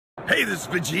Hey, this is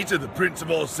Vegeta, the Prince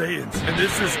of All Saiyans, and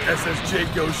this is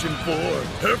SSJ Goshen 4.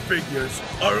 Her figures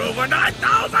are over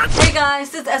 9,000! Hey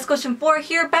guys, this is S Goshen 4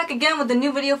 here, back again with a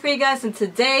new video for you guys, and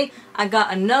today I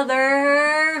got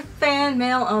another fan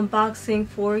mail unboxing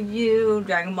for you,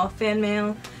 Dragon Ball fan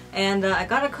mail, and I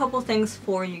got a couple things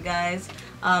for you guys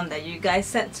that you guys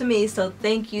sent to me, so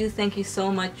thank you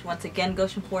so much once again,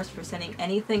 Goshen 4, for sending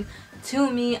anything to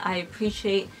me. I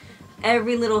appreciate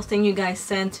every little thing you guys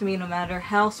send to me, no matter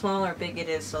how small or big it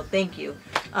is, so thank you.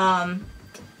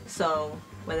 So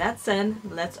with that said,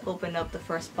 let's open up the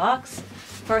first box.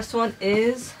 First one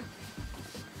is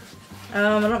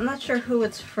I'm not sure who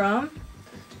it's from,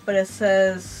 but it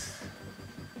says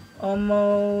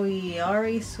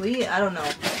Omoyari Sweet. I don't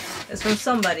know, it's from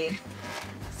somebody,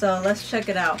 so let's check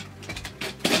it out.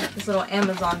 This little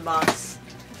Amazon box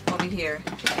over here.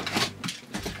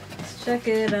 Check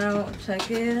it out, check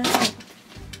it out.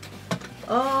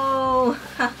 Oh,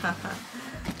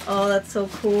 oh, that's so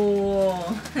cool.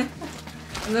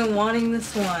 I've been wanting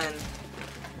this one.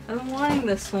 I've been wanting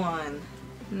this one.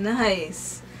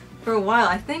 Nice. For a while.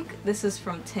 I think this is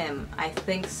from Tim. I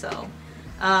think so.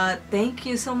 Thank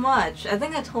you so much. I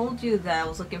think I told you that I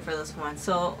was looking for this one.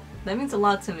 So that means a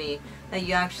lot to me that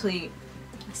you actually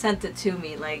sent it to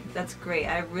me. Like, that's great.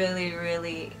 I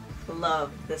really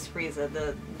love this Frieza,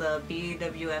 the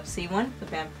BWFC one, the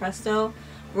Van Presto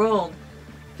Rolled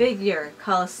Figure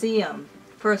Coliseum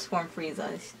First Form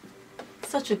Frieza.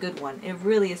 Such a good one. It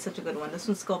really is such a good one. This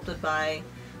one's sculpted by,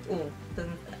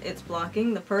 it's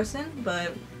blocking the person,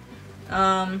 but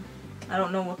I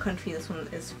don't know what country this one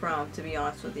is from, to be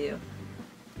honest with you,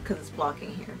 because it's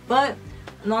blocking here. But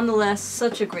nonetheless,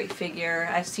 such a great figure.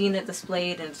 I've seen it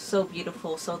displayed and it's so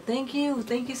beautiful, so thank you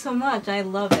so much. I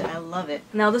love it, I love it.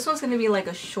 Now this one's gonna be like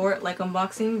a short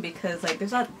unboxing because like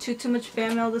there's not too much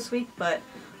fan mail this week, but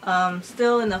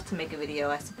still enough to make a video,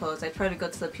 I suppose. I try to go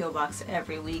to the PO box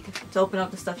every week to open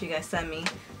up the stuff you guys send me.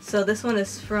 So this one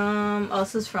is from,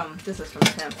 this is from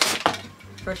Tim.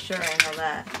 For sure, I know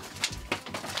that.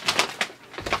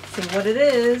 See what it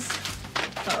is.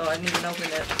 Uh-oh, I didn't even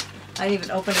open it. I didn't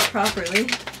even open it properly.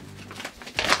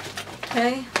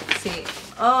 Okay, let's see.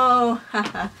 Oh,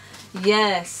 haha.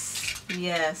 Yes,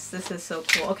 this is so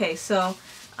cool. Okay, so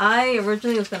I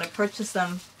originally was going to purchase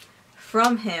them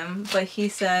from him, but he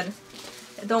said,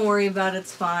 don't worry about it,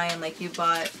 it's fine. Like, you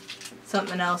bought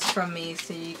something else from me,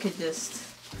 so you could just,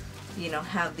 you know,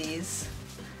 have these.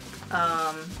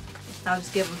 I'll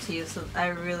just give them to you, so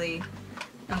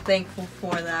I'm thankful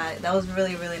for that. That was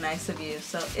really nice of you.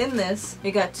 So in this,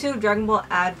 we got two Dragon Ball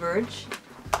Adverge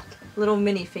little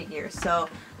mini figures. So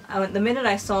the minute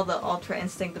I saw the Ultra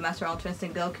Instinct, the Master Ultra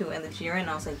Instinct Goku and the Jiren,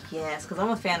 I was like, yes, because I'm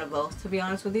a fan of both, to be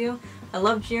honest with you. I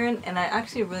love Jiren, and I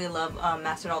actually really love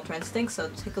Master Ultra Instinct, so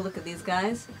take a look at these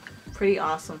guys. Pretty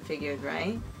awesome figures,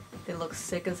 right? They look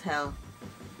sick as hell.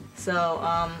 So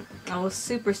I was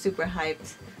super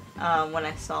hyped when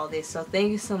I saw these, so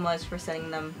thank you so much for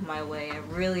sending them my way. I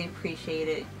really appreciate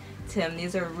it, Tim.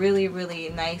 These are really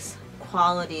nice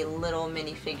quality little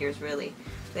mini figures, really.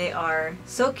 They are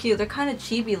so cute. They're kind of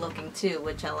chibi looking too,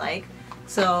 which I like.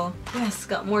 So yes,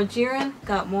 got more Jiren,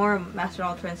 got more Master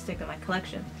Ultra Instinct in my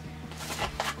collection.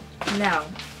 Now,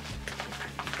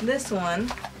 this one,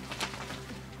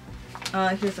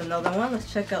 here's another one.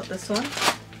 Let's check out this one.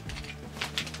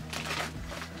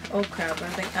 Oh crap, I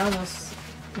think I almost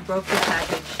broke the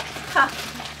package. Ha!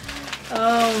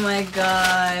 Oh my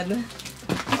god.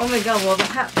 Oh my god, well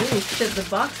ooh shit, the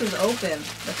box is open.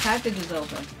 The package is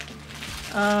open.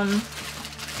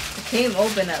 It came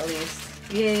open at least.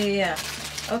 Yeah.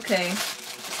 Okay.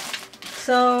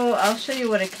 So, I'll show you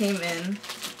what it came in.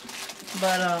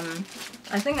 But,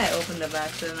 I think I opened it by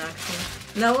accident,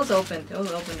 actually. No, it was opened. It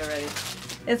was opened already.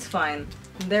 It's fine.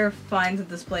 They're fine to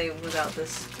display without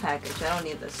this package. I don't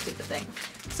need this stupid thing.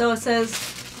 So it says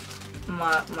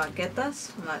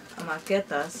maquetas.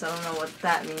 Maquetas. I don't know what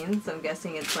that means. I'm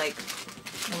guessing it's like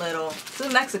little. This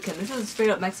is Mexican. This is straight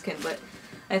up Mexican, but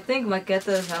I think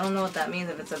maquetas. I don't know what that means.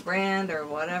 If it's a brand or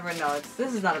whatever. No,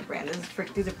 this is not a brand.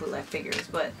 These are bootleg figures,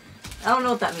 but I don't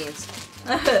know what that means.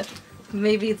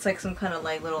 Maybe it's like some kind of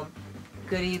like little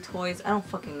goodie toys. I don't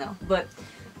fucking know. But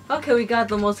okay, we got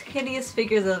the most hideous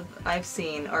figures I've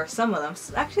seen, or some of them.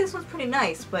 Actually, this one's pretty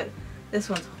nice, but this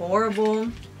one's horrible.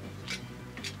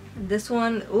 This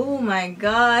one, oh my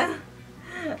god.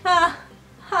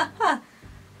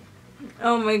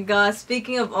 Oh my god,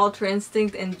 speaking of Ultra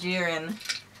Instinct and Jiren.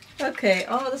 Okay,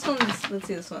 oh this one, let's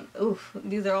see this one. Oof,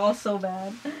 these are all so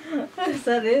bad. Is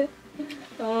that it?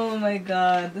 Oh my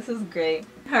god, this is great.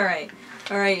 Alright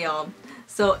y'all.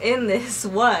 So in this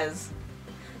was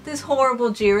this horrible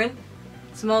Jiren.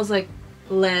 Smells like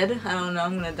lead. I don't know,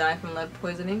 I'm gonna die from lead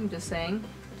poisoning, just saying.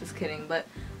 Just kidding, but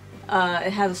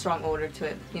it has a strong odor to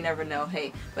it. You never know,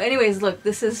 hey. But anyways, look,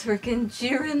 this is freaking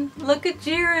Jiren. Look at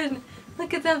Jiren!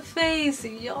 Look at that face!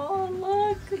 Y'all,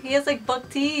 look! He has like buck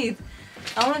teeth.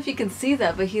 I don't know if you can see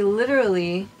that, but he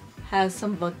literally has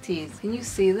some buck teeth. Can you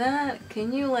see that?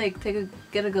 Can you like get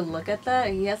a good look at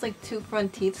that? He has like 2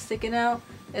 front teeth sticking out.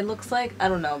 It looks like, I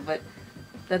don't know, but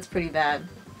that's pretty bad.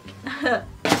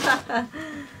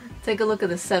 Take a look at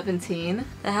the 17.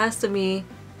 That has to be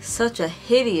such a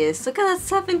hideous. Look at that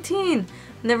 17.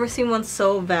 Never seen one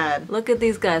so bad. Look at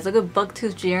these guys. Look at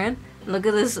Bucktooth Jiren. Look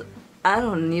at this. I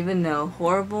don't even know.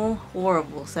 Horrible,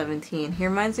 horrible 17. He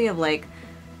reminds me of like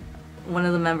one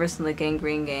of the members from the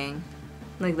Gangrene Gang.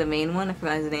 Like the main one. I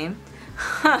forgot his name.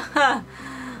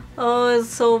 Oh, it's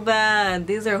so bad.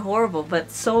 These are horrible, but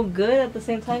so good at the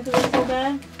same time because they're so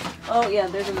bad. Oh yeah,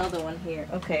 there's another one here.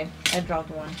 Okay, I dropped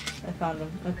one. I found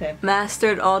them. Okay.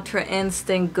 Mastered Ultra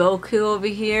Instinct Goku over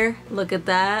here. Look at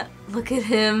that. Look at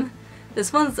him.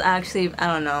 This one's actually, I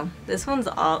don't know. This one's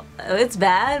all, it's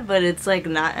bad, but it's like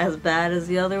not as bad as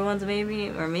the other ones maybe.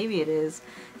 Or maybe it is.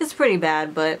 It's pretty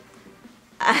bad, but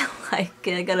I like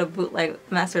it. I got a bootleg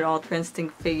Mastered Ultra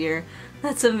Instinct figure.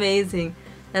 That's amazing.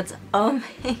 That's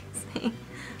amazing.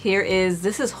 Here is,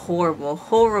 this is horrible.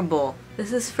 Horrible.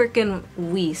 This is freaking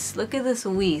Whis. Look at this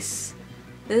Whis.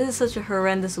 This is such a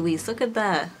horrendous Whis. Look at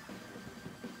that.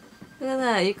 Look at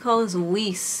that. You call this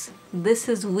Whis. This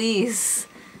is Whis.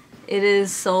 It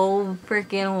is so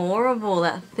freaking horrible.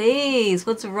 That face.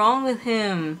 What's wrong with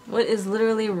him? What is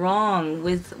literally wrong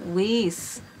with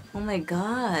Whis? Oh my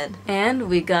god. And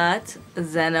we got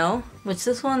Zeno, which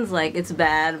this one's like, it's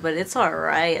bad, but it's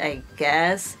alright, I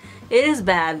guess. It is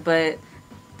bad, but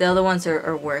the other ones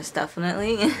are worse,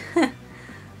 definitely.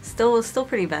 Still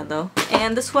pretty bad though.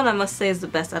 And this one I must say is the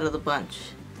best out of the bunch.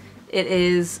 It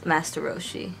is Master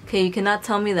Roshi. Okay, you cannot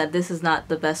tell me that this is not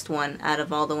the best one out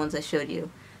of all the ones I showed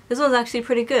you. This one's actually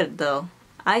pretty good though.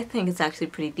 I think it's actually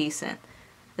pretty decent,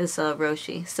 this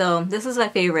Roshi. So this is my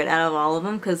favorite out of all of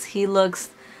them because he looks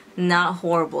not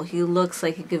horrible. He looks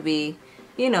like he could be,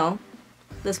 you know,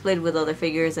 displayed with other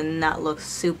figures and not look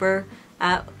super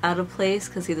out of place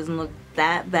because he doesn't look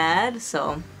that bad.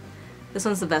 So this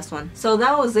one's the best one. So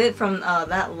that was it from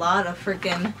that lot of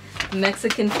freaking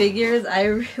Mexican figures. I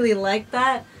really liked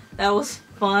that. That was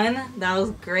fun. That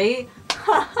was great.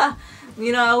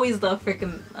 You know, I always love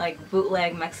freaking like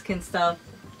bootleg Mexican stuff.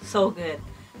 So good.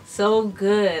 So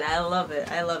good. I love it.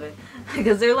 I love it.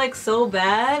 Because they're like so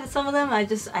bad, some of them, I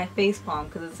facepalm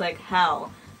because it's like,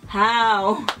 how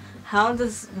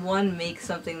does one make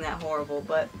something that horrible?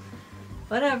 But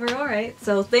whatever, alright.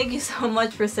 So thank you so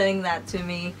much for sending that to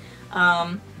me.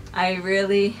 I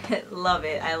really love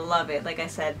it. I love it. Like I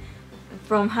said,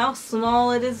 from how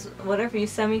small it is, whatever you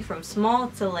send me, from small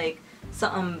to like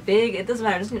something big, it doesn't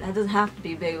matter. It doesn't have to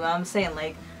be big, but I'm saying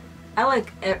like, I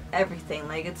like everything.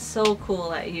 Like, it's so cool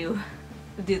that you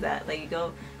do that. Like, you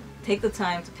go take the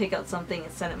time to pick out something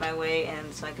and send it my way,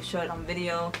 and so I can show it on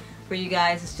video for you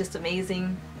guys. It's just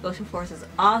amazing. Goshen Force is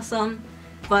awesome.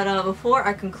 But before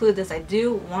I conclude this, I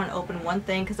do want to open one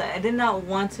thing because I did not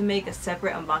want to make a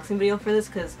separate unboxing video for this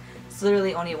because it's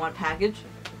literally only one package.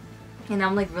 And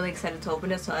I'm like really excited to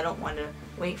open it, so I don't want to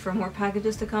wait for more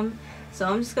packages to come. So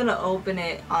I'm just going to open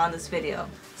it on this video.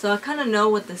 So I kind of know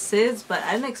what this is, but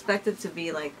I didn't expect it to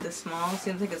be like this small.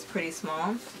 Seems like it's pretty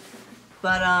small.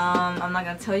 But I'm not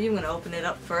going to tell you. I'm going to open it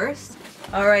up first.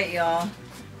 Alright, y'all.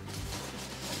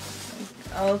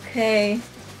 Okay.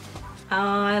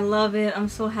 Oh, I love it. I'm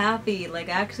so happy. Like,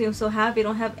 actually, I'm so happy I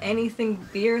don't have anything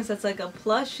Beerus that's like a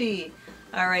plushie.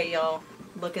 Alright, y'all.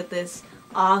 Look at this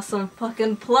awesome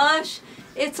fucking plush.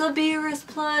 It's a Beerus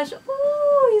plush.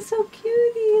 Ooh, he's so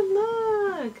cutie.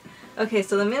 Look. Okay,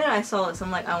 so the minute I saw this,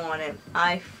 I'm like, I want it.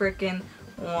 I freaking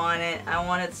want it. I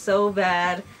want it so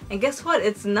bad. And guess what?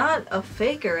 It's not a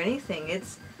fake or anything.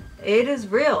 It is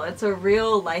real. It's a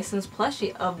real licensed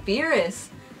plushie of Beerus.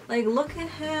 Like, look at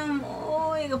him.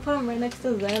 Oh, you can put him right next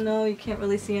to Zeno. You can't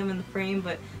really see him in the frame,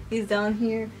 but he's down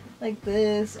here like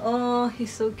this. Oh,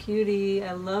 he's so cutie.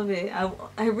 I love it.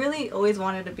 I really always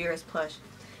wanted a Beerus plush.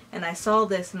 And I saw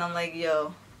this and I'm like,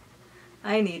 yo,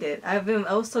 I need it. I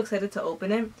was so excited to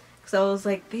open it. Because I was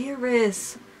like,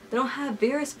 Beerus. They don't have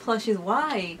Beerus plushies.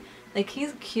 Why? Like,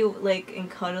 he's cute, like, and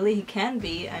cuddly. He can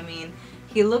be. I mean,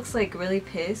 he looks like really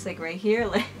pissed, like right here.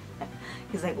 Like,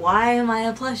 he's like, why am I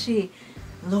a plushie?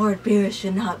 Lord Beerus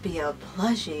should not be a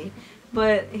plushie.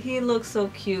 But he looks so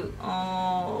cute.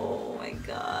 Oh my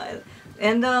god.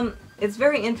 And it's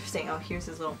very interesting. Oh, here's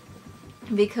his little,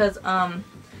 because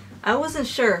I wasn't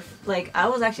sure if, like, I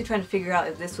was actually trying to figure out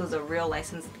if this was a real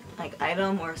licensed like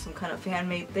item or some kind of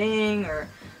fan-made thing or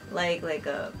like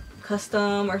a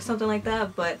custom or something like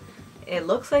that, but it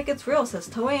looks like it's real. It says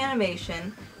Toei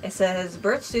Animation. It says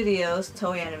Burt Studios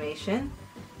Toei Animation.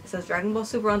 It says Dragon Ball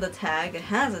Super on the tag. It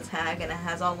has a tag and it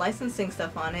has all licensing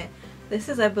stuff on it. This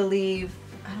is, I believe,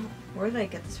 where did I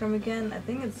get this from again? I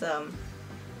think it says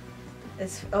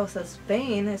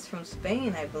Spain. It's from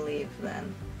Spain, I believe,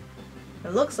 then.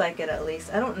 It looks like it, at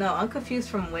least. I don't know. I'm confused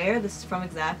from where this is from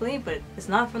exactly, but it's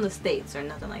not from the States or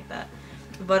nothing like that.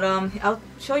 But I'll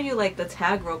show you like the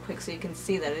tag real quick so you can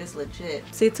see that it is legit.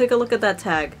 See, take a look at that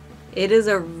tag. It is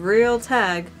a real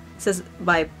tag. It says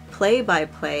by Play.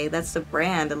 That's the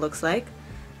brand, it looks like.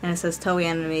 And it says Toei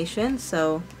Animation.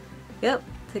 So, yep,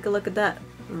 take a look at that.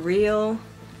 Real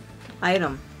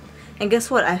item. And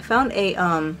guess what? I found a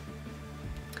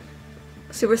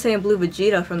Super Saiyan Blue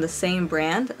Vegeta from the same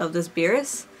brand of this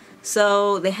Beerus.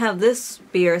 So they have this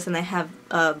Beerus and they have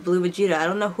Blue Vegeta. I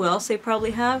don't know who else they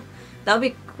probably have. That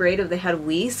would be great if they had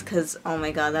Whis, because oh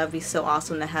my god, that would be so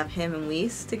awesome to have him and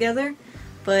Whis together.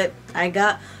 But I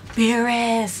got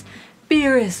Beerus!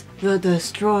 Beerus the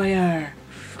Destroyer!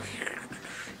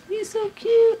 He's so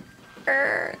cute!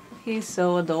 He's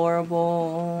so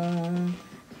adorable.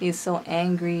 He's so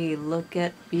angry. Look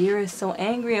at Beerus, so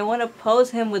angry. I want to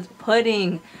pose him with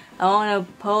pudding. I want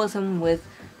to pose him with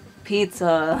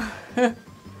pizza. But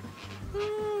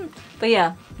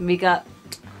yeah, we got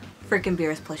freaking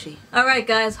Beerus plushie. Alright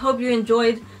guys, hope you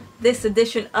enjoyed this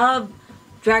edition of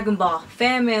Dragon Ball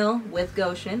Fan Mail with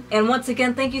Goshen. And once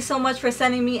again, thank you so much for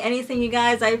sending me anything, you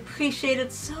guys. I appreciate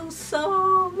it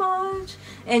so much.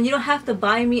 And you don't have to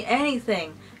buy me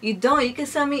anything. You don't. You can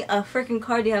send me a freaking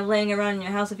card you have laying around in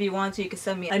your house if you want to. You can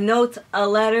send me a note, a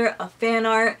letter, a fan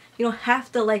art. You don't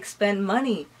have to like spend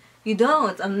money. You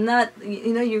don't. I'm not,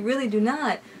 you know, you really do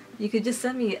not. You could just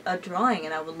send me a drawing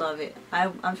and I would love it.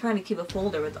 I'm trying to keep a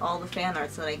folder with all the fan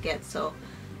arts that I get. So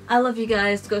I love you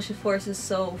guys. Goshen Force is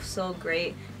so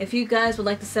great. If you guys would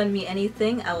like to send me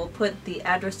anything, I will put the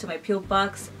address to my P.O.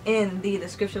 box in the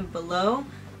description below.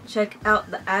 Check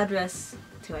out the address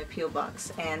to my P.O.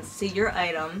 box and see your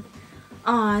item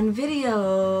on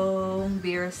video.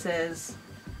 Beerus says,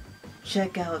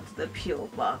 check out the P.O.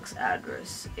 box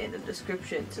address in the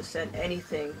description to send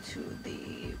anything to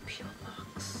the P.O.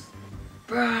 box.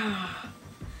 Bruh.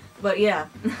 But yeah,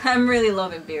 I'm really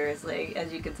loving Beerus, like,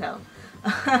 as you can tell.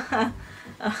 I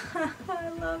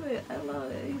love it. I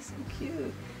love it. He's so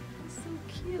cute. He's so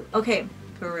cute. Okay,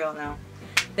 for real now.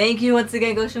 Thank you once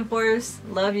again, Goshen Force.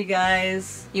 Love you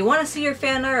guys. You want to see your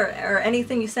fan art or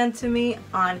anything you send to me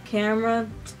on camera,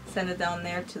 send it down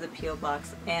there to the P.O.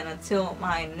 box. And until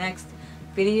my next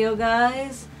video,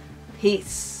 guys,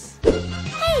 peace.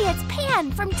 Hey, it's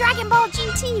Pan from Dragon Ball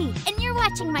GT, and you're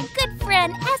watching my good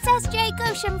friend SSJ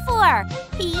Goshen 4.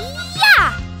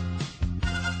 Yeah!